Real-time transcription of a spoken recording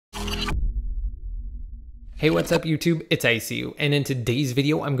Hey, what's up YouTube? It's ICU, and in today's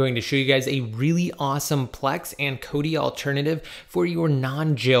video, I'm going to show you guys a really awesome Plex and Kodi alternative for your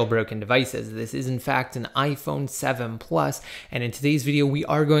non-jailbroken devices. This is in fact an iPhone 7 Plus, and in today's video, we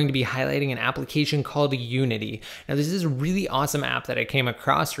are going to be highlighting an application called Unity. Now, this is a really awesome app that I came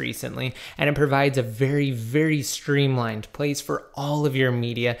across recently, and it provides a very streamlined place for all of your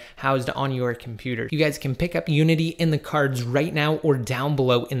media housed on your computer. You guys can pick up Unity in the cards right now or down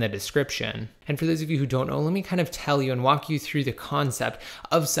below in the description. And for those of you who don't know, let me kind of tell you and walk you through the concept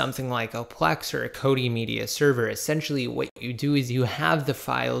of something like a Plex or a Kodi media server. Essentially, what you do is you have the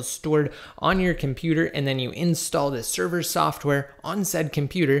files stored on your computer, and then you install the server software on said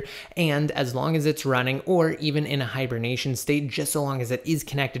computer, and as long as it's running, or even in a hibernation state, just so long as it is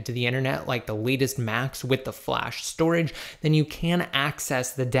connected to the internet, like the latest Macs with the flash storage, then you can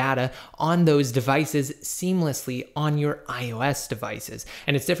access the data on those devices seamlessly on your iOS devices.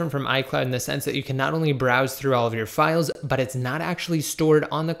 And it's different from iCloud in the sense that you can not only browse through all of your files, but it's not actually stored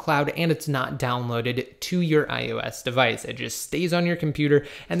on the cloud and it's not downloaded to your iOS device. It just stays on your computer,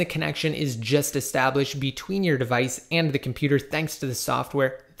 and the connection is just established between your device and the computer thanks to the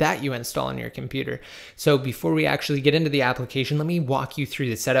software that you install on your computer. So before we actually get into the application, let me walk you through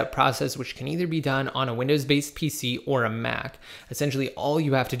the setup process, which can either be done on a Windows-based PC or a Mac. Essentially, all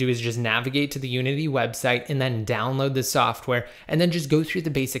you have to do is just navigate to the Unity website and then download the software, and then just go through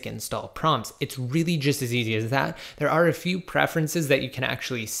the basic install prompts. It's really just as easy as that. There are a few preferences that you can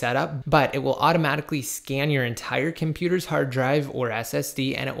actually set up, but it will automatically scan your entire computer's hard drive or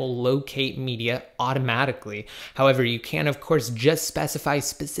SSD, and it will locate media automatically. However, you can, of course, just specify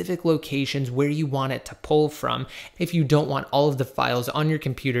specific locations where you want it to pull from if you don't want all of the files on your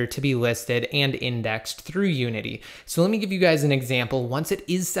computer to be listed and indexed through Unity. So let me give you guys an example. Once it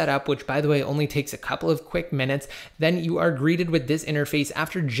is set up, which by the way only takes a couple of quick minutes, then you are greeted with this interface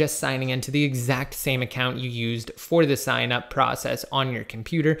after just signing into the exact same account you used for the sign up process on your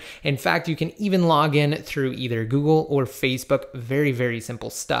computer. In fact, you can even log in through either Google or Facebook. Very simple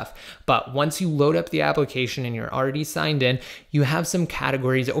stuff. But once you load up the application and you're already signed in, you have some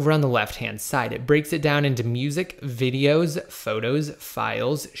categories over on the left hand side. It breaks it down into music, videos, photos,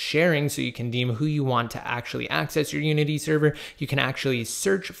 files, sharing, so you can deem who you want to actually access your Unity server. You can actually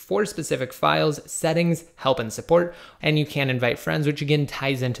search for specific files, settings, help and support, and you can invite friends, which again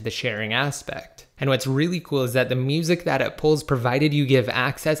ties into the sharing aspect. And what's really cool is that the music that it pulls, provided you give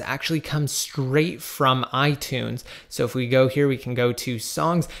access, actually comes straight from iTunes. So if we go here, we can go to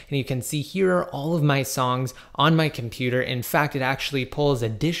songs, and you can see here are all of my songs on my computer. In fact, it actually pulls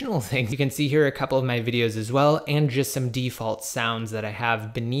additional things. You can see here a couple of my videos as well, and just some default sounds that I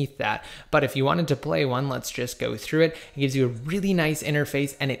have beneath that. But if you wanted to play one, let's just go through it. It gives you a really nice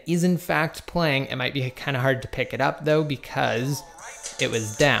interface, and it is in fact playing. It might be kind of hard to pick it up though, because it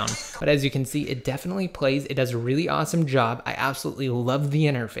was down, but as you can see, it definitely plays. It does a really awesome job. I absolutely love the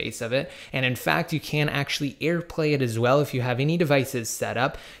interface of it, and in fact, you can actually AirPlay it as well if you have any devices set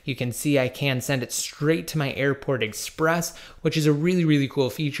up. You can see I can send it straight to my Airport Express, which is a really cool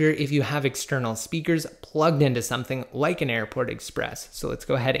feature if you have external speakers plugged into something like an Airport Express. So let's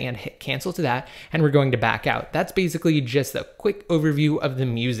go ahead and hit cancel to that, and we're going to back out. That's basically just a quick overview of the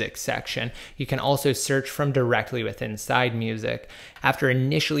music section. You can also search from directly within inside music. After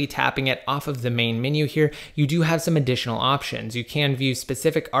initially tapping it off of the main menu here, you do have some additional options. You can view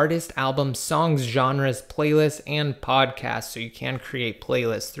specific artists, albums, songs, genres, playlists, and podcasts. So you can create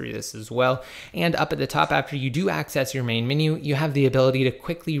playlists through this as well. And up at the top, after you do access your main menu, you have the ability to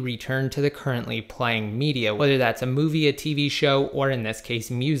quickly return to the currently playing media, whether that's a movie, a TV show, or in this case,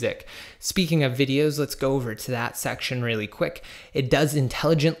 music. Speaking of videos, let's go over to that section really quick. It does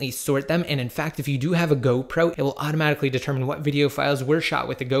intelligently sort them, and in fact, if you do have a GoPro, it will automatically determine what video files were shot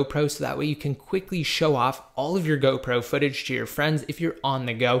with the GoPro, so that way you can quickly show off all of your GoPro footage to your friends if you're on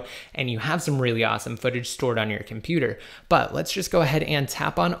the go and you have some really awesome footage stored on your computer. But let's just go ahead and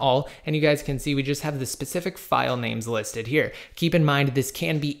tap on all, and you guys can see we just have the specific file names listed here. Keep in mind, this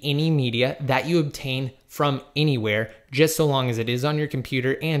can be any media that you obtain from anywhere, just so long as it is on your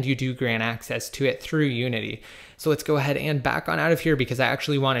computer and you do grant access to it through Unity. So let's go ahead and back on out of here, because I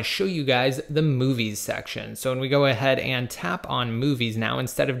actually want to show you guys the movies section. So when we go ahead and tap on movies now,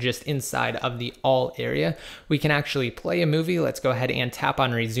 instead of just inside of the all area, we can actually play a movie. Let's go ahead and tap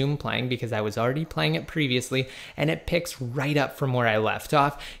on resume playing, because I was already playing it previously, and it picks right up from where I left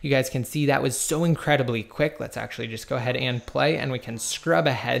off. You guys can see that was so incredibly quick. Let's actually just go ahead and play, and we can scrub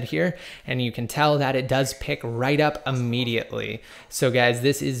ahead here, and you can tell that it does pick right up immediately immediately. So guys,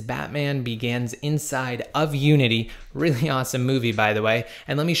 this is Batman Begins inside of Unity. Really awesome movie, by the way.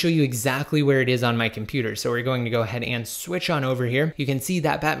 And let me show you exactly where it is on my computer. So we're going to go ahead and switch on over here. You can see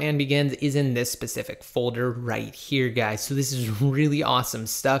that Batman Begins is in this specific folder right here, guys. So this is really awesome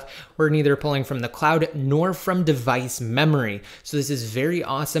stuff. We're neither pulling from the cloud nor from device memory. So this is very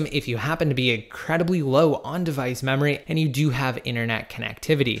awesome if you happen to be incredibly low on device memory and you do have internet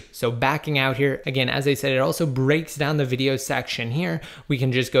connectivity. So backing out here, again, as I said, it also breaks down the video section here. We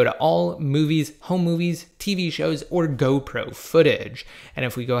can just go to all movies, home movies, TV shows, or GoPro footage. And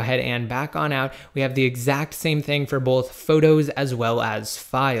if we go ahead and back on out, we have the exact same thing for both photos as well as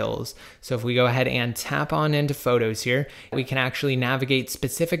files. So if we go ahead and tap on into photos here, we can actually navigate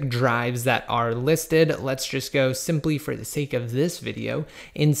specific drives that are listed. Let's just go simply, for the sake of this video,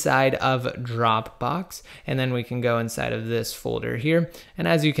 inside of Dropbox, and then we can go inside of this folder here. And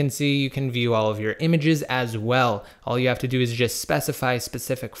as you can see, you can view all of your images as well. All you have to do is just specify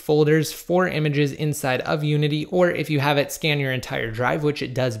specific folders for images inside of Unity, or if you have it scan your entire drive, which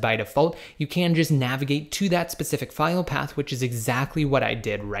it does by default, you can just navigate to that specific file path, which is exactly what I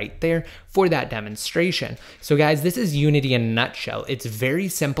did right there for that demonstration. So guys, this is Unity in a nutshell. It's very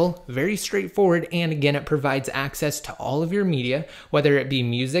simple, very straightforward, and again, it provides access to all of your media, whether it be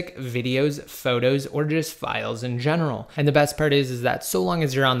music, videos, photos, or just files in general. And the best part is that so long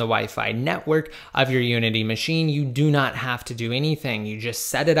as you're on the Wi-Fi network of your Unity machine, you do not have to do anything. You just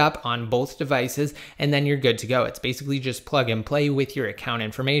set it up on both devices and then you're good to go. It's basically just plug and play with your account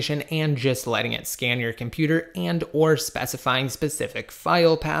information and just letting it scan your computer and or specifying specific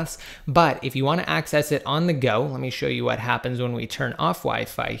file paths. But if you want to access it on the go, let me show you what happens when we turn off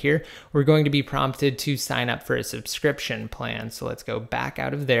Wi-Fi here. We're going to be prompted to sign up for a subscription plan. So let's go back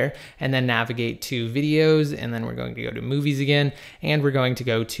out of there and then navigate to videos, and then we're going to go to movies again, and we're going to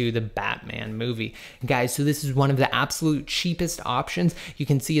go to the Batman movie. Guys, so this is one of the absolute cheapest options. You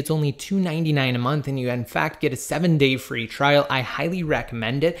can see it's only $2.99 a month, and you in fact get a 7-day free trial. I highly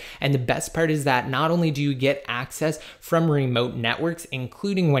recommend it. And the best part is that not only do you get access from remote networks,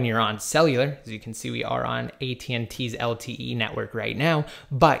 including when you're on cellular, as you can see we are on AT&T's LTE network right now,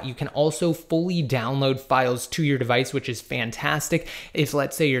 but you can also fully download files to your device, which is fantastic. If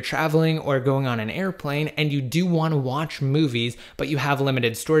let's say you're traveling or going on an airplane and you do want to watch movies, but you have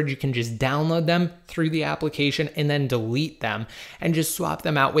limited storage, you can just download them through the application and then delete them and just swap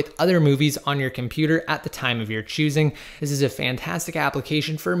them out with other movies on your computer at the time of your choosing. This is a fantastic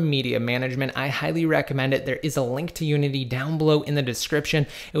application for media management. I highly recommend it. There is a link to Unity down below in the description.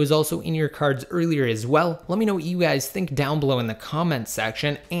 It was also in your cards earlier as well. Let me know what you guys think down below in the comments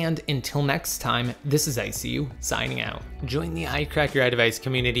section. And until next time, this is ICU signing out. Join the iCrackUriDevice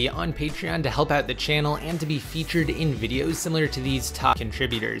community on Patreon to help out the channel and to be featured in videos similar to these top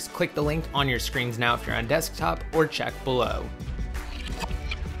contributors. Click the link on your screens now if you're on desktop, or check below.